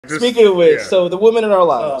Speaking of which, Yeah. so the women in our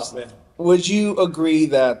lives, man. would you agree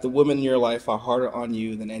that the women in your life are harder on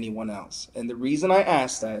you than anyone else? And the reason I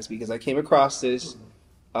asked that is because I came across this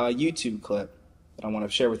YouTube clip that I want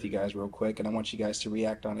to share with you guys real quick, and I want you guys to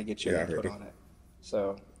react on it, get your Yeah, I input heard it. on it.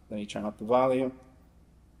 So let me turn up the volume,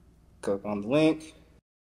 click on the link.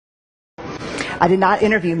 I did not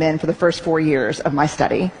interview men for the first 4 years of my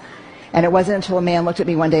study. And it wasn't until a man looked at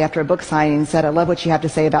me one day after a book signing and said, "I love what you have to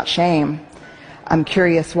say about shame. I'm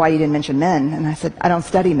curious why you didn't mention men." And I said, "I don't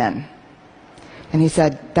study men." And he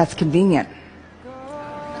said, "That's convenient."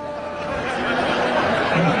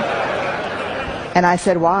 And I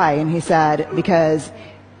said, "Why?" And he said, "Because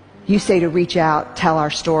you say to reach out, tell our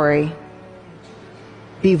story,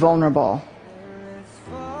 be vulnerable.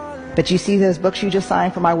 But you see those books you just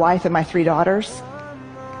signed for my wife and my 3 daughters?"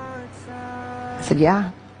 I said,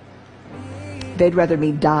 "Yeah. They'd rather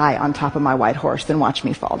me die on top of my white horse than watch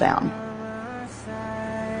me fall down."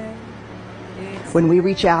 When we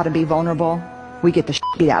reach out and be vulnerable, we get the shit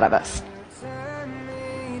beat out of us.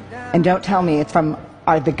 And don't tell me it's from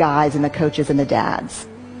the guys and the coaches and the dads.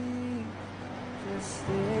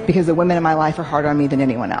 Because the women in my life are harder on me than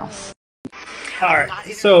anyone else. All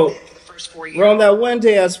right, so Ron, that one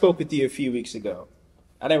day I spoke with you a few weeks ago,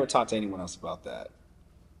 I never talked to anyone else about that.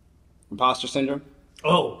 Imposter syndrome?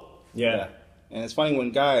 Oh, yeah. And it's funny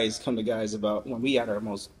when guys come to guys about when we at our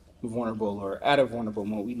most vulnerable or at a vulnerable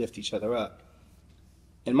moment, we lift each other up.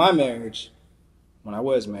 In my marriage, when I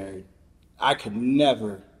was married, I could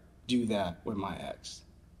never do that with my ex.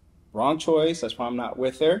 Wrong choice. That's why I'm not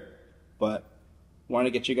with her. But I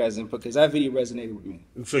wanted to get you guys' input because that video resonated with me.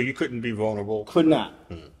 So you couldn't be vulnerable? Could not.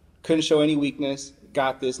 Couldn't show any weakness.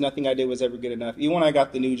 Got this. Nothing I did was ever good enough. Even when I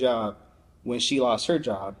got the new job, when she lost her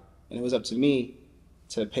job, and it was up to me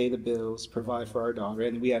to pay the bills, provide for our daughter,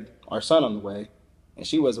 and we had our son on the way, and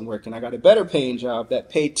she wasn't working. I got a better paying job that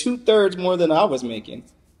paid 2/3 more than I was making.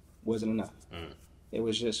 Wasn't enough. It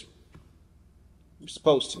was just, you're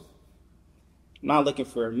supposed to. I'm not looking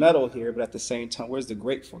for a medal here, but at the same time, where's the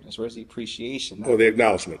gratefulness? Where's the appreciation? Or the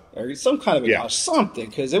acknowledgement. Or some kind of Yeah. something,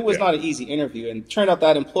 because it was not an easy interview. And it turned out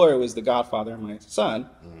that employer was the godfather of my son,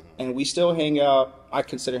 and we still hang out. I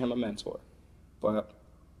consider him a mentor. But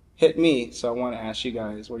hit me, so I want to ask you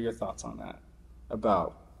guys, what are your thoughts on that?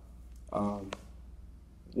 About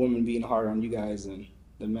women being harder on you guys than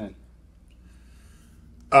the men?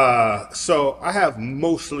 So I have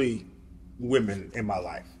mostly women in my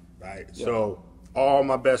life, right? Yeah. So all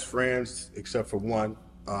my best friends, except for one,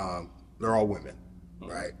 they're all women,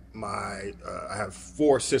 right? I have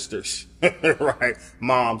 4 sisters, right?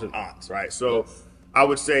 Moms and aunts, right? So I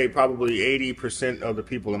would say probably 80% of the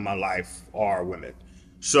people in my life are women.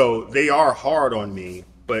 So they are hard on me,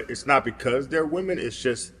 but it's not because they're women. It's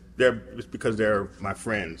just it's because they're my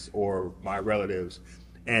friends or my relatives.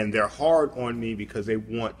 And they're hard on me because they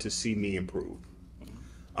want to see me improve.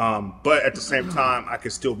 But at the same time, I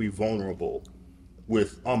can still be vulnerable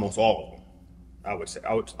with almost all of them. I would say,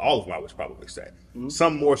 all of them, I would probably say.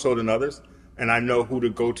 Some more so than others. And I know who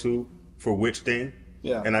to go to for which thing.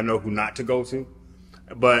 Yeah. And I know who not to go to.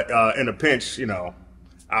 But in a pinch, you know,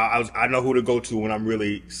 I know who to go to when I'm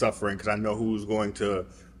really suffering because I know who's going to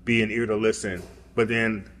be an ear to listen. But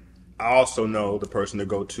then I also know the person to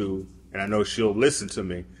go to, and I know she'll listen to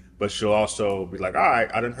me, but she'll also be like, "All right,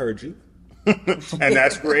 I done heard you." And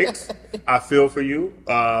that's great. I feel for you,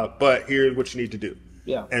 but here's what you need to do.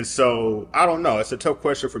 Yeah. And so I don't know. It's a tough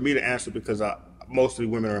question for me to answer because mostly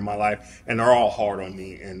women are in my life, and they're all hard on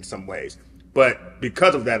me in some ways. But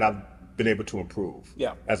because of that, I've been able to improve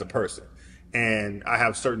as a person, and I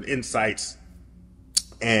have certain insights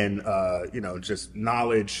and just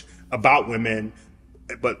knowledge about women,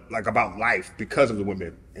 but like about life because of the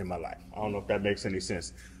women in my life. I don't know if that makes any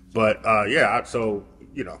sense, but so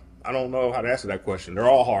I don't know how to answer that question. They're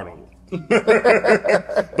all hard on me.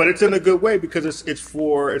 But it's in a good way because it's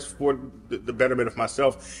for the betterment of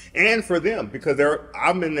myself and for them because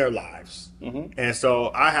I'm in their lives, and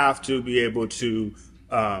so I have to be able to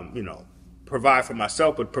provide for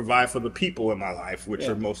myself, but provide for the people in my life, which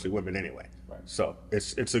are mostly women anyway. Right. So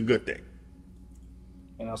it's a good thing.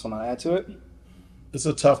 And else want to add to it? It's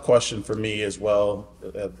a tough question for me as well.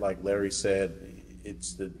 Like Larry said,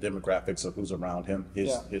 it's the demographics of who's around him,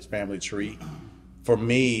 his family tree. For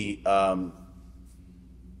me,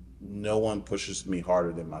 no one pushes me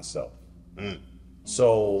harder than myself.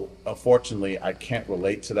 So unfortunately, I can't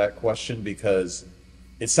relate to that question because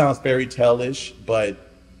it sounds fairy tale-ish, but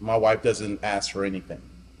my wife doesn't ask for anything.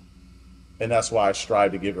 And that's why I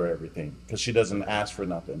strive to give her everything, because she doesn't ask for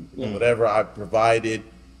nothing. Whatever I provided,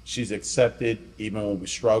 she's accepted, even when we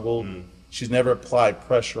struggled. She's never applied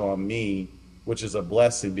pressure on me which is a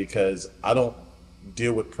blessing because I don't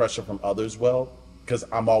deal with pressure from others well, because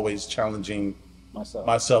I'm always challenging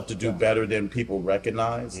myself to do better than people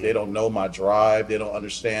recognize. They don't know my drive. They don't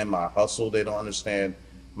understand my hustle. They don't understand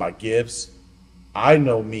my gifts. I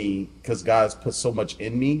know me because God's put so much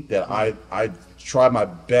in me that I try my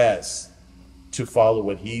best to follow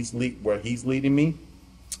where He's leading me.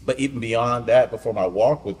 But even beyond that, before my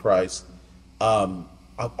walk with Christ, I've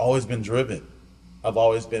always been driven. I've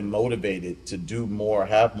always been motivated to do more,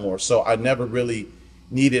 have more. So I never really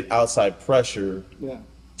needed outside pressure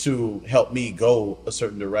to help me go a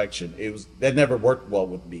certain direction. That never worked well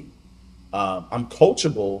with me. I'm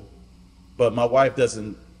coachable, but my wife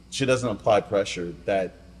doesn't apply pressure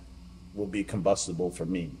that will be combustible for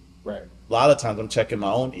me. Right. A lot of times I'm checking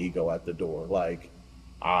my own ego at the door. Like,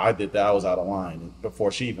 I did that, I was out of line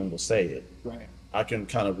before she even will say it. Right. I can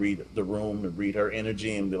kind of read the room and read her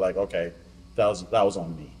energy and be like, okay, that was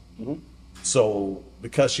on me. Mm-hmm. So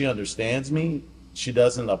because she understands me, she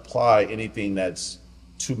doesn't apply anything that's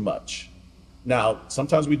too much. Now,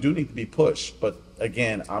 sometimes we do need to be pushed, but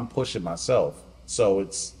again, I'm pushing myself. So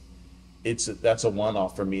that's a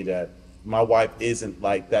one-off for me, that my wife isn't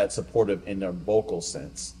like that supportive in their vocal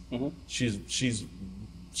sense. Mm-hmm.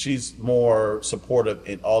 She's more supportive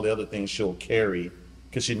in all the other things she'll carry,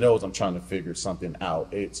 because she knows I'm trying to figure something out.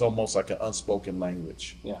 It's almost like an unspoken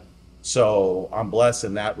language. Yeah. So I'm blessed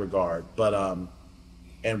in that regard. But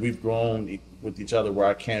and we've grown with each other where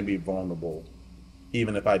I can be vulnerable,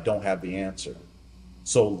 even if I don't have the answer.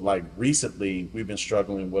 So like recently, we've been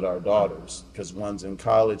struggling with our daughters because one's in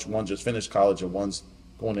college, one just finished college, and one's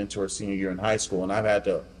going into her senior year in high school. And I've had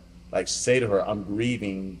to like say to her, I'm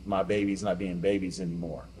grieving my babies not being babies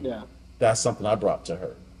anymore. Yeah. That's something I brought to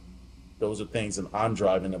her. Those are things that I'm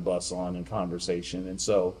driving the bus on in conversation. And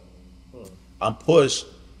so I'm pushed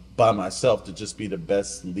by myself to just be the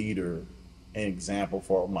best leader and example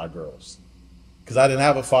for my girls. Because I didn't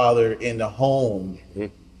have a father in the home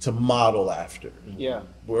to model after. Yeah.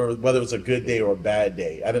 Whether it was a good day or a bad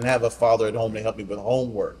day. I didn't have a father at home to help me with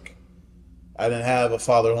homework. I didn't have a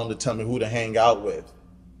father at home to tell me who to hang out with.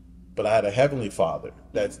 But I had a heavenly Father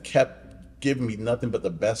that kept giving me nothing but the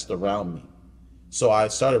best around me. So I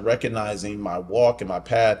started recognizing my walk and my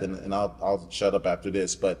path, and I'll shut up after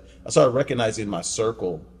this, but I started recognizing my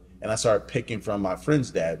circle, and I started picking from my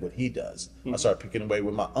friend's dad what he does. I started picking away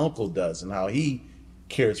what my uncle does and how he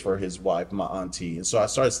cares for his wife, my auntie. And so I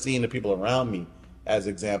started seeing the people around me as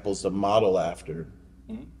examples to model after,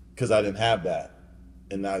 because I didn't have that.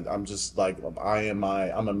 And I'm just like, I'm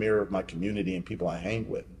a mirror of my community and people I hang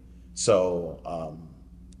with. So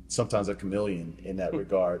sometimes a chameleon in that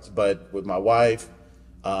regards. But with my wife,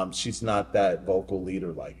 she's not that vocal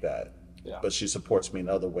leader like that. Yeah. But she supports me in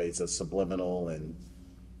other ways that's subliminal, and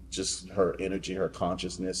just her energy, her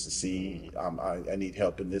consciousness to see I need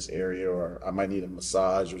help in this area, or I might need a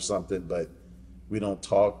massage or something. But we don't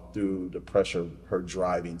talk through the pressure of her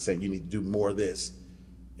driving, saying you need to do more of this.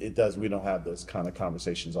 We don't have those kind of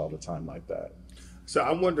conversations all the time like that. So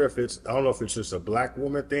I wonder if I don't know if it's just a black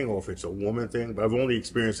woman thing or if it's a woman thing, but I've only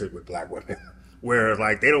experienced it with black women where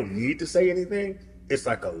like they don't need to say anything. It's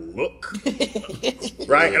like a look,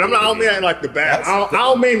 right? And I don't mean like the bad. I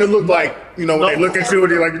don't mean to look like, when they look at you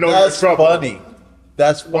and they're like, that's you're in trouble. Funny.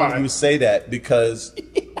 That's funny you say that, because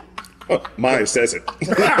mine says it.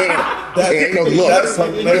 That's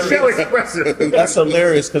hilarious. That's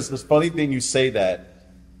hilarious, because the funny thing you say that,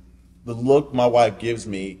 the look my wife gives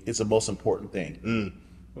me is the most important thing.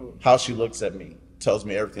 How she looks at me tells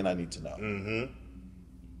me everything I need to know. Mm-hmm.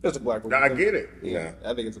 It's a black woman. I get it. Yeah,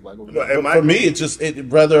 I think it's a black woman. For me, it's just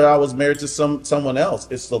whether I was married to someone else,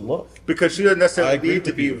 it's the look. Because she doesn't necessarily need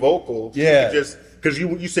to be vocal. Yeah. Because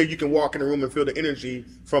you say you can walk in the room and feel the energy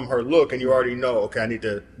from her look, and you already know, okay, I need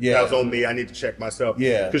to, that was on me, I need to check myself.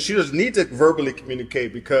 Yeah. Because she doesn't need to verbally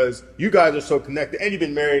communicate, because you guys are so connected, and you've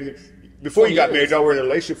been married. Before you got married, y'all were in a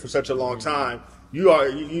relationship for such a long time.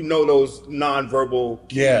 You know those nonverbal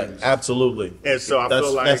cues. Yeah, absolutely. And so I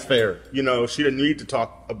feel like that's fair. She didn't need to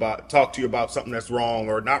talk to you about something that's wrong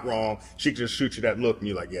or not wrong. She can just shoot you that look, and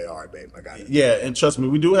you're like, yeah, all right, babe, I got it. Yeah, and trust me,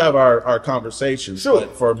 we do have our conversations. Sure.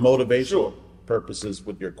 But for motivational purposes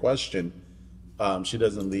with your question, she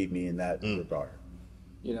doesn't lead me in that regard.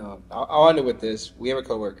 I'll end it with this. We have a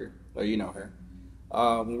coworker, or you know her.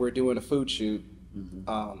 When we're doing a food shoot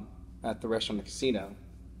at the restaurant, the casino,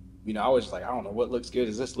 I was like, I don't know what looks good.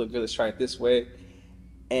 Does this look good? Let's try it this way.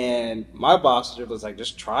 And my boss was like,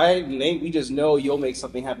 just try it. And we just know you'll make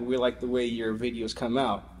something happen. We like the way your videos come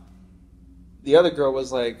out. The other girl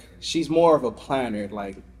was like, she's more of a planner.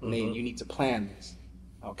 Like, Nate, you need to plan this.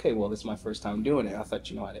 Okay, well, this is my first time doing it. I thought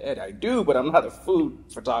you know how to edit. I do, but I'm not a food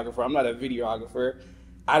photographer. I'm not a videographer.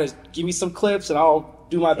 I just give me some clips and I'll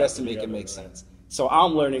do my best to make it make sense. So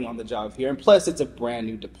I'm learning on the job here. And plus, it's a brand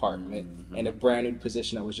new department and a brand new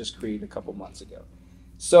position that was just created a couple months ago.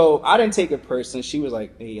 So I didn't take it personally. She was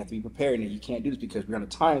like, hey, you have to be prepared and you can't do this because we're on a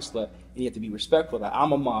time slot and you have to be respectful. That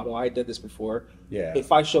I'm a model. I did this before. Yeah.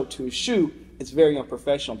 If I show up to a shoot, it's very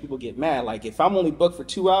unprofessional. People get mad. Like if I'm only booked for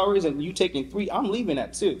 2 hours and you taking 3, I'm leaving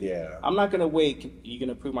at 2. Yeah. I'm not going to wait. You're going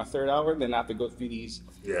to approve my 3rd hour? Then I have to go through these,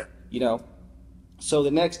 you know. So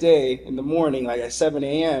the next day in the morning, like at 7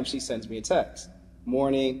 a.m., she sends me a text.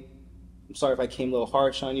 Morning, I'm sorry if I came a little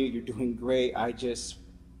harsh on you. You're doing great. I just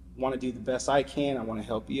want to do the best I can. I want to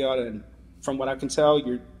help you out, and from what I can tell,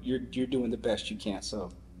 you're doing the best you can.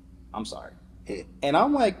 So, I'm sorry. And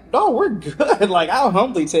I'm like, no, we're good. Like I'll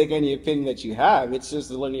humbly take any opinion that you have. It's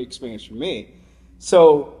just a learning experience for me.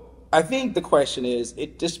 So I think the question is,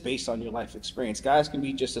 it just based on your life experience. Guys can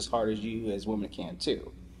be just as hard as you as women can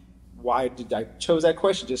too. Why did I chose that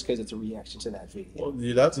question? Just because it's a reaction to that video. Well,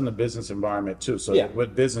 that's in the business environment too. So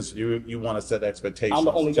with business, you want to set expectations. I'm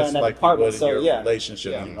the only guy in that like department, so in your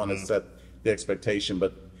relationship, you want to set the expectation.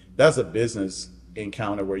 But that's a business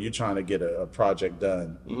encounter where you're trying to get a project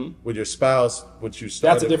done with your spouse, which you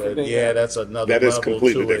started that's a different with. thing. Yeah, that's another. That is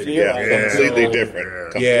completely different. Completely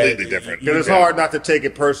different. Completely different. Because it's hard not to take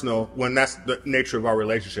it personal when that's the nature of our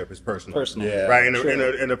relationship is personal. Right?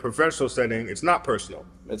 In a professional setting, it's not personal.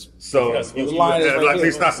 At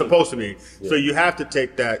least not supposed to be. So you have to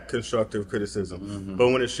take that constructive criticism. But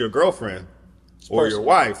when it's your girlfriend or your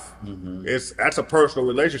wife, that's a personal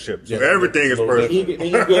relationship. So everything is personal.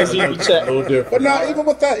 But now, even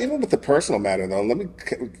with that, even with the personal matter, though, let me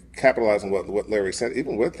capitalize on what Larry said.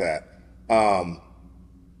 Even with that,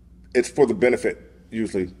 it's for the benefit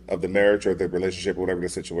usually of the marriage or the relationship or whatever the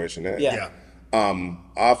situation is.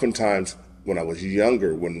 Oftentimes, when I was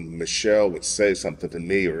younger, when Michelle would say something to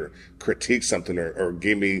me or critique something or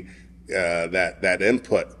give me that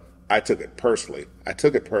input, I took it personally. I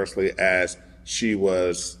took it personally as she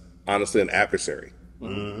was honestly an adversary.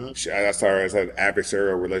 I saw her as an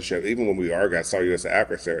adversarial relationship. Even when we argued, I saw you as an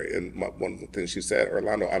adversary. And one thing she said,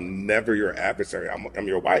 Orlando, I'm never your adversary. I'm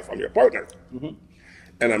your wife. I'm your partner.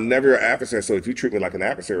 And I'm never your adversary. So if you treat me like an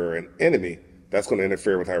adversary or an enemy, that's going to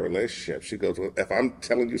interfere with our relationship. She goes, well, if I'm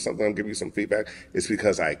telling you something, I'm giving you some feedback, it's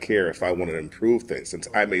because I care if I want to improve things. Since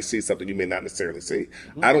I may see something you may not necessarily see.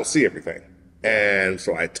 I don't see everything. And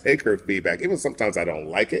so I take her feedback. Even sometimes I don't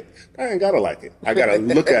like it. I ain't got to like it. I got to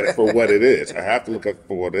look at it for what it is. I have to look at it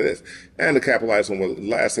for what it is. And to capitalize on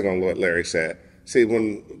last thing on what Larry said. See,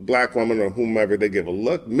 when black women or whomever, they give a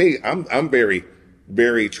look, I'm very,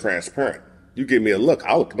 very transparent. You give me a look,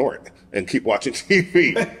 I'll ignore it and keep watching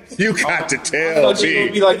TV. You got to tell me. You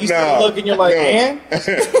would be like, you still look and you're like, man?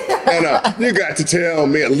 No, you got to tell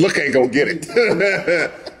me a look ain't going to get it.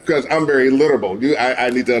 Because I'm very literal. I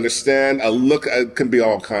need to understand. A look can be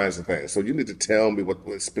all kinds of things. So you need to tell me what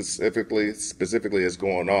specifically is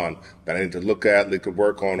going on that I need to look at, need to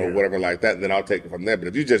work on, or whatever like that, and then I'll take it from there. But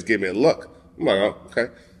if you just give me a look, I'm like, oh, okay.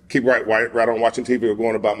 Keep right on watching TV or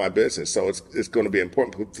going about my business. So it's going to be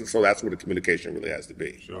important. So that's where the communication really has to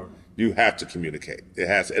be. Sure. You have to communicate. It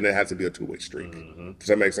has to be a two-way street. Does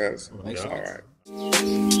that make sense? Makes sense. All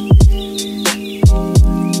right.